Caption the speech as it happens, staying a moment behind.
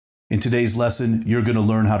In today's lesson, you're going to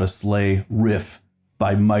learn how to slay Riff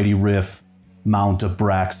by Mighty Riff, Mount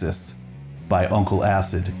Abraxas by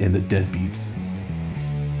Uncleacid and the Deadbeats.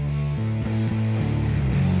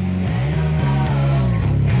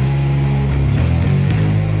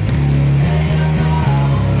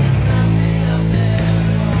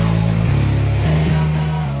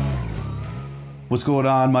 What's going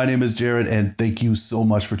on? My name is Jared and thank you so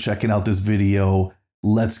much for checking out this video.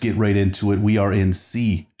 Let's get right into it. We are in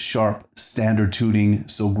C sharp standard tuning,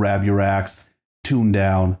 so grab your axe, tune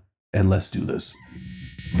down, and let's do this.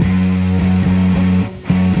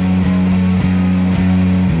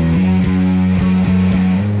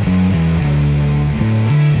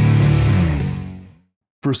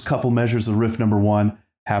 First couple measures of riff number 1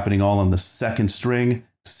 happening all on the 2nd string,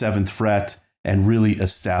 7th fret, and really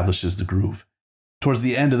establishes the groove. Towards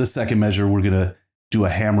the end of the 2nd measure, we're going to do a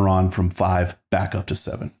hammer on from 5 back up to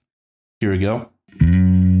 7. Here we go.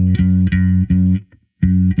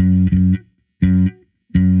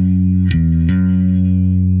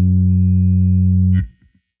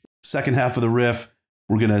 Second half of the riff,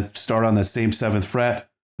 we're going to start on the same 7th fret.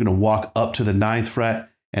 We're going to walk up to the 9th fret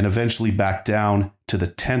and eventually back down to the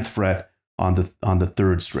 10th fret on the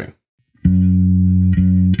 3rd string.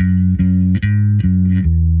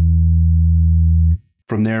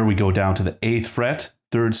 From there, we go down to the 8th fret,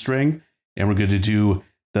 3rd string, and we're going to do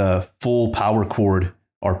the full power chord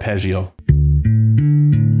arpeggio.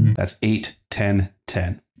 That's 8, 10,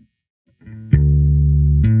 10.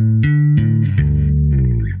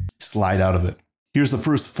 Slide out of it. Here's the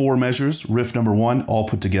first 4 measures, riff number 1, all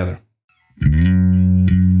put together.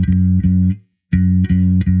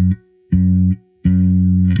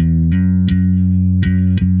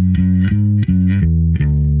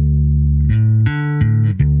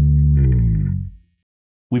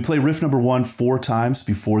 We play riff number 1 4 times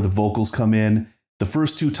before the vocals come in. The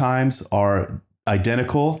first 2 times are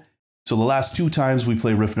identical. So the last 2 times we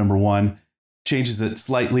play riff number 1, changes it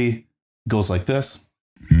slightly, goes like this.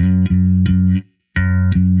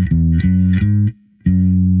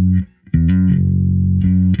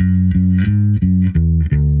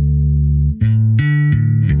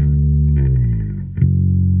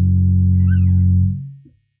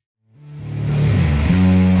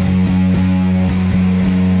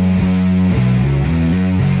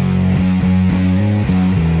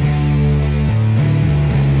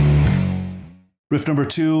 Riff number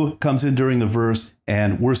 2 comes in during the verse,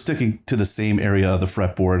 and we're sticking to the same area of the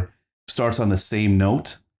fretboard. Starts on the same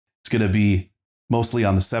note. It's going to be mostly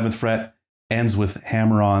on the 7th fret, ends with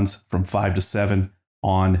hammer-ons from 5 to 7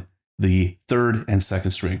 on the 3rd and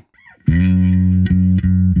 2nd string.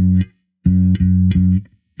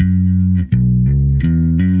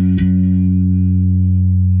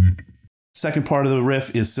 Second part of the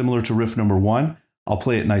riff is similar to riff number 1. I'll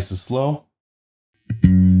play it nice and slow.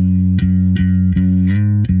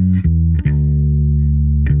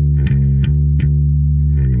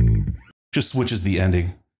 Just switches the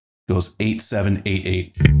ending. Goes 8, 7, 8,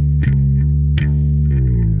 8.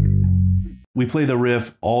 We play the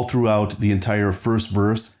riff all throughout the entire first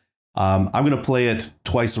verse. I'm going to play it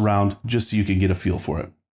twice around just so you can get a feel for it.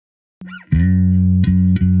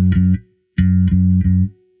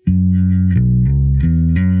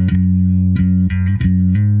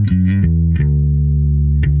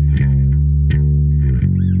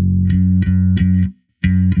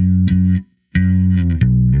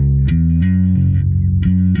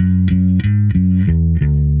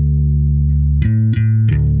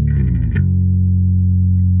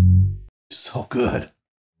 So good.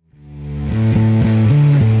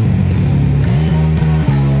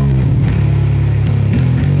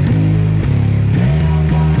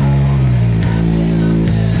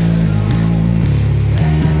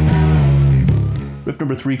 Riff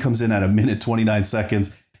number 3 comes in at 1:29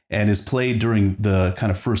 seconds and is played during the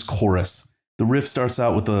kind of first chorus. The riff starts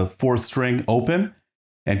out with the 4th string open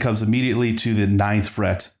and comes immediately to the 9th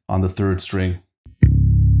fret on the 3rd string.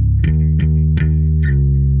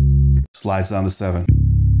 Slides down to 7.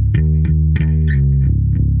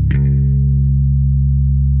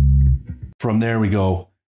 From there we go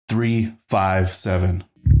 3, 5, 7.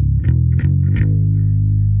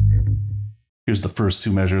 Here's the first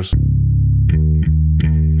 2 measures.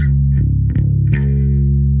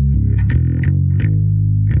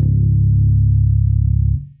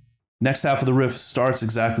 Next half of the riff starts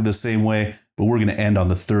exactly the same way, but we're going to end on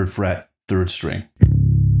the 3rd fret, 3rd string.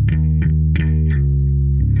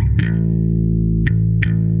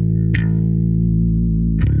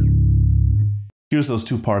 Here's those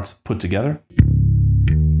 2 parts put together.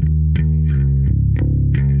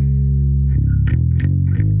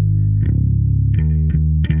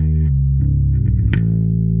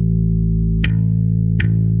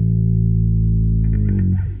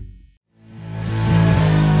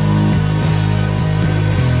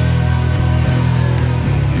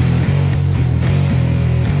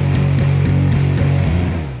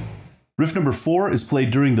 Riff number 4 is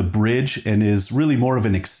played during the bridge and is really more of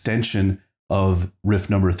an extension of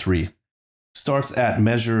riff number 3. Starts at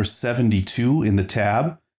measure 72 in the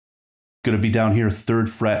tab. Going to be down here, 3rd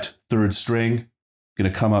fret, 3rd string.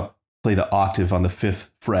 Going to come up, play the octave on the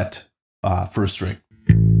 5th fret, 1st string.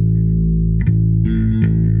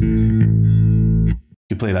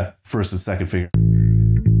 You play that 1st and 2nd finger.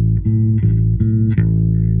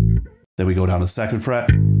 Then we go down to 2nd fret.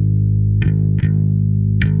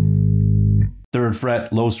 3rd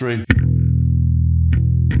fret, low string.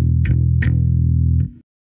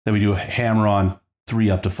 Then we do a hammer on 3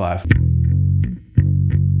 up to 5.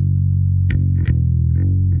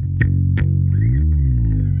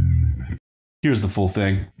 Here's the full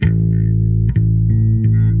thing.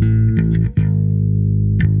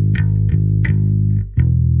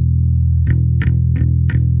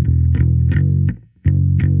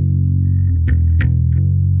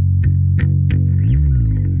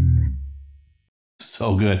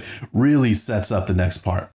 So good. Really sets up the next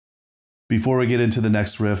part. Before we get into the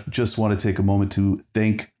next riff, just want to take a moment to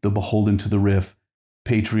thank the Beholden to the Riff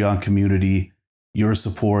Patreon community. Your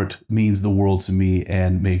support means the world to me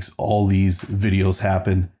and makes all these videos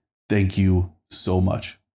happen. Thank you so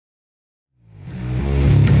much.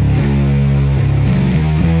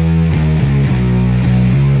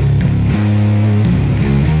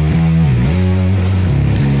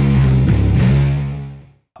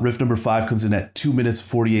 Riff number 5 comes in at 2 minutes,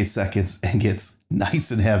 48 seconds and gets nice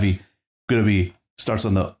and heavy. Going to be, starts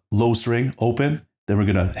on the low string, open. Then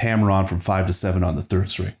we're going to hammer on from 5 to 7 on the 3rd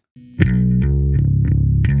string.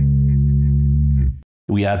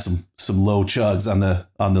 We add some low chugs on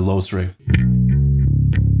the low string.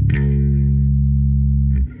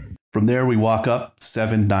 From there, we walk up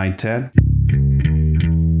 7, 9, 10.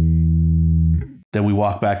 Then we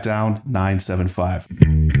walk back down 9, 7, 5.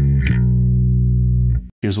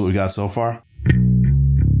 Here's what we got so far.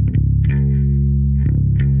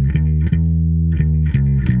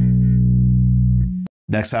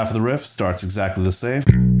 Next half of the riff starts exactly the same.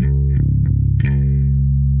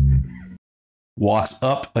 Walks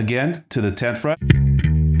up again to the 10th fret.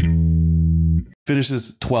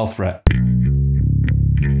 Finishes 12th fret.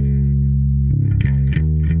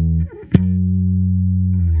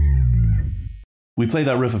 We played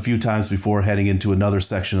that riff a few times before heading into another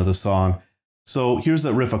section of the song. So here's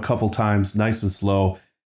that riff a couple times, nice and slow.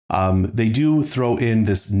 They do throw in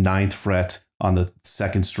this 9th fret on the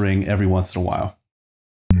 2nd string every once in a while.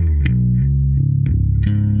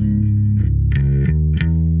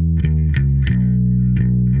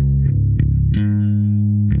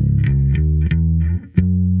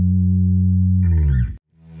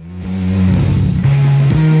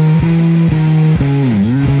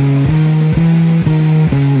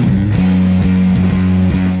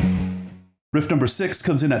 Riff number 6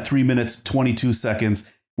 comes in at 3 minutes, 22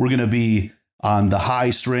 seconds. We're going to be on the high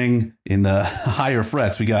string in the higher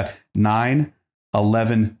frets. We got 9,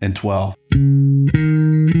 11, and 12.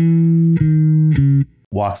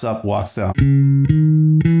 Walks up, walks down.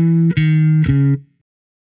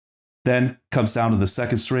 Then comes down to the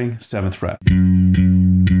 2nd string, 7th fret.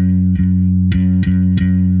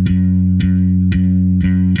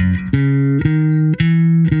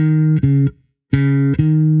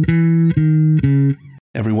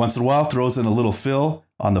 Every once in a while, throws in a little fill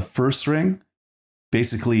on the 1st string.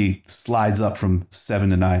 Basically slides up from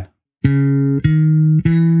 7 to 9.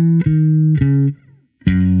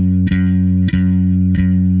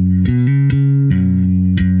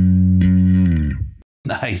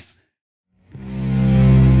 Nice.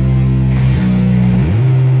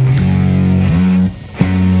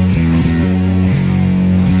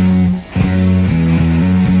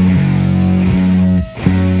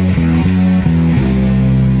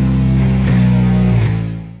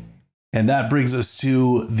 And that brings us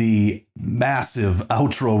to the massive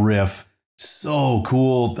outro riff. So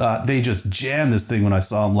cool. They just jammed this thing when I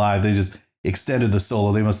saw them live. They just extended the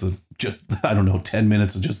solo. They must have just, I don't know, 10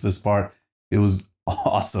 minutes of just this part. It was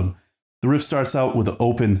awesome. The riff starts out with an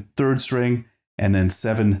open 3rd string and then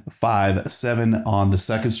 7, 5, 7 on the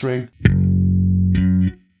 2nd string.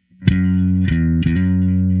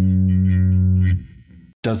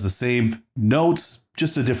 Does the same notes,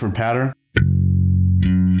 just a different pattern.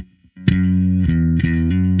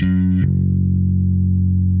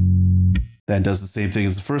 Then does the same thing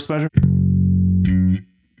as the 1st measure.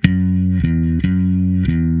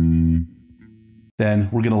 Then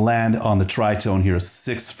we're going to land on the tritone here,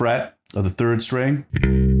 6th fret of the 3rd string.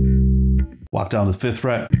 Walk down to the 5th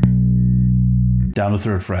fret, down to the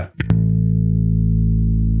 3rd fret.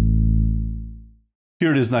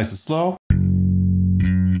 Here it is nice and slow.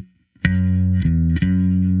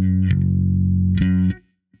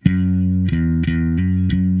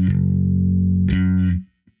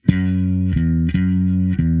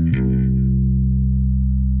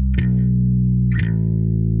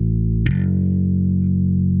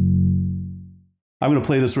 I'm going to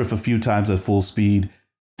play this riff a few times at full speed.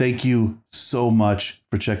 Thank you so much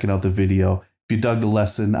for checking out the video. If you dug the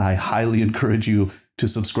lesson, I highly encourage you to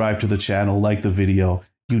subscribe to the channel, like the video.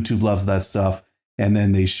 YouTube loves that stuff. And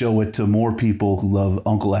then they show it to more people who love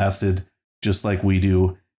Uncle Acid just like we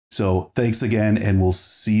do. So thanks again, and we'll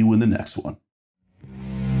see you in the next one.